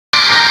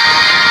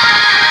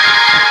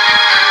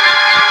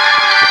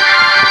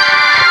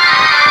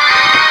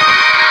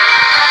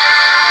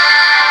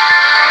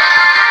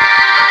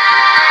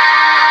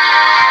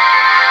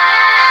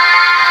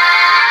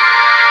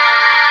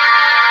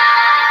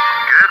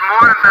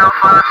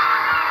Belfast.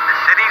 The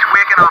city's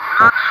waking up,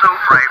 not so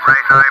bright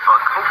right now, but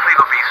hopefully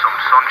there'll be some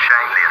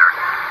sunshine later.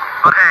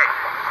 But hey,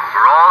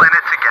 we're all in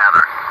it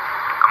together.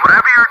 And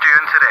whatever you're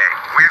doing today,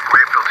 we're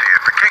grateful to you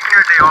for kicking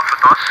your day off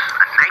with us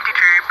at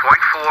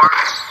 92.4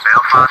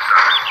 Belfast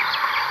Hour.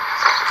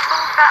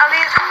 Oh, better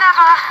late than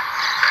never.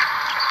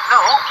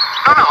 No.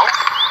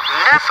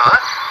 Never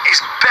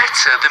is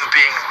better than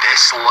being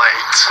this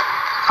late.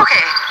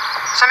 Okay,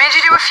 so I made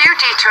you do a few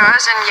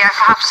detours, and yeah,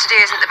 perhaps today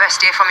isn't the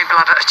best day for me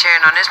bladder to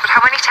turn on us, but how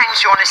many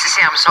times do you want us to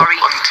say I'm sorry?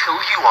 Until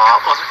you are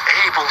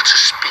unable to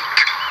speak.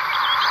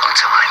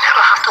 Until I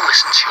never have to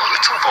listen to your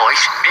little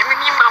voice,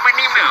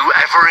 miminy-maminy-moo,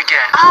 ever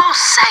again. Oh,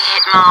 say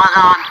it,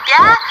 Marlon.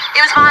 Yeah?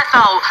 It was my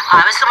fault.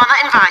 I was the one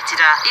that invited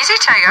her. Easy,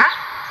 Tiger.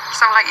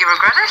 Sound like you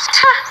regret it.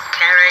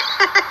 Kerry.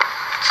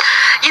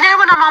 You know,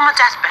 when I'm on my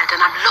deathbed and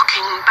I'm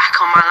looking back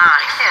on my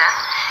life, Yeah.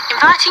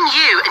 inviting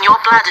you and your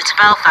bladder to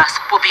Belfast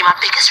will be my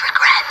biggest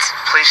regret.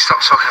 Please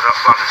stop talking about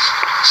bladders.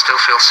 I still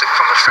feel sick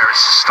from the ferries.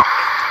 Stop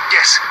it.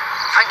 Yes,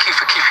 thank you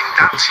for keeping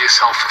that to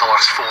yourself for the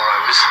last 4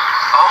 hours.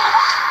 Oh.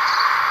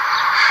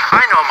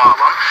 I know,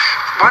 Marlon.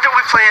 Why don't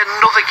we play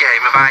another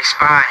game of I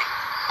Spy?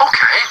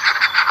 Okay,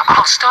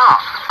 I'll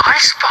start. I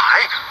spy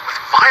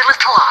with my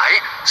little eye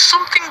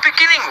something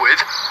beginning with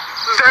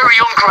very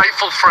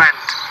ungrateful friend.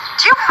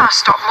 Do you want to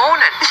stop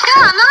moaning?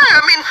 Yeah, I know.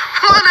 I mean,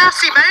 what on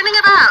earth's he moaning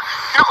about?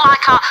 Not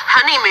like our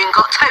honeymoon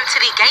got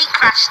totally gate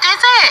crashed,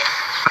 is it?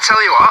 I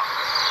tell you what,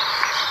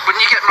 when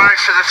you get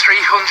married for the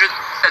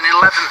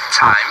 311th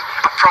time,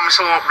 I promise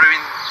I won't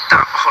ruin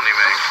that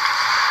honeymoon.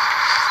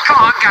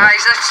 Come on, guys,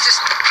 let's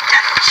just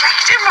get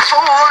checked in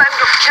before we all end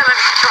up killing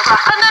each other.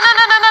 Oh, no.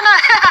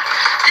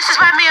 This is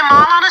where me and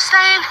Marlon are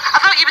staying.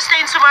 I thought you were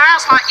staying somewhere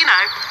else, like,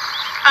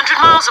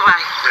 100 miles away.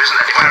 There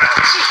isn't anywhere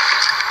else.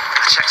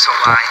 I checked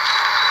online.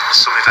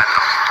 There's some event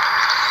on.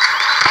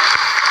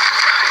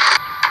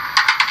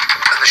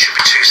 And there should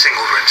be 2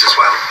 single rooms as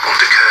well,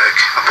 under Kirk.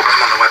 I booked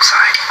them on the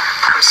website.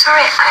 I'm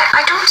sorry,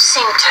 I don't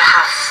seem to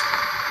have...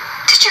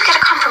 Did you get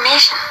a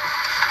confirmation?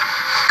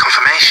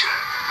 Confirmation?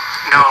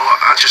 No,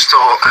 I just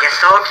thought... You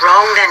thought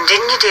wrong then,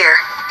 didn't you, dear?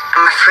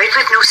 I'm afraid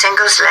we've no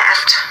singles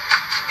left.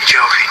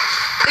 You're joking?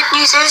 Good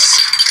news is,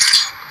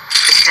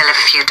 we still have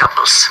a few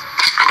doubles,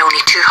 and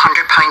only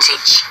 £200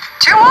 each.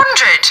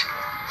 200?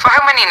 For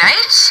how many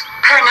nights?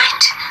 Per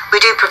night, we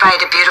do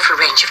provide a beautiful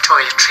range of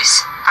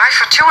toiletries. Aye,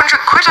 for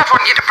 200 quid I'd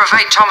want you to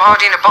provide Tom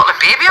Hardy and a bottle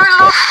of baby oil,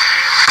 love.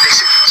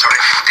 This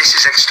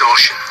is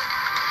extortion.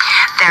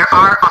 There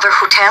are other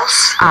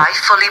hotels. Aye,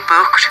 fully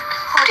booked.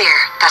 Oh dear,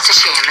 that's a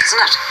shame, isn't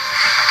it?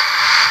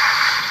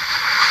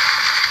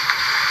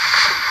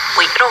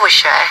 We could always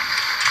share.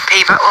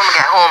 Pay back when we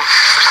get home.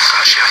 But I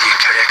can't share with you,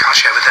 Kerry. I can't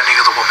share with any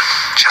other woman.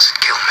 Chaz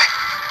would kill me.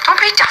 Don't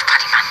be daft,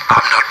 Paddy, man.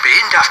 I'm not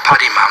being daft,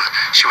 Paddy, man.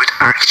 She would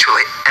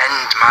actually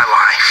end my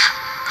life.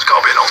 There's got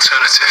to be an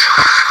alternative.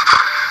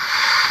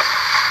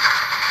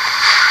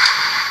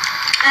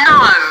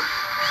 No.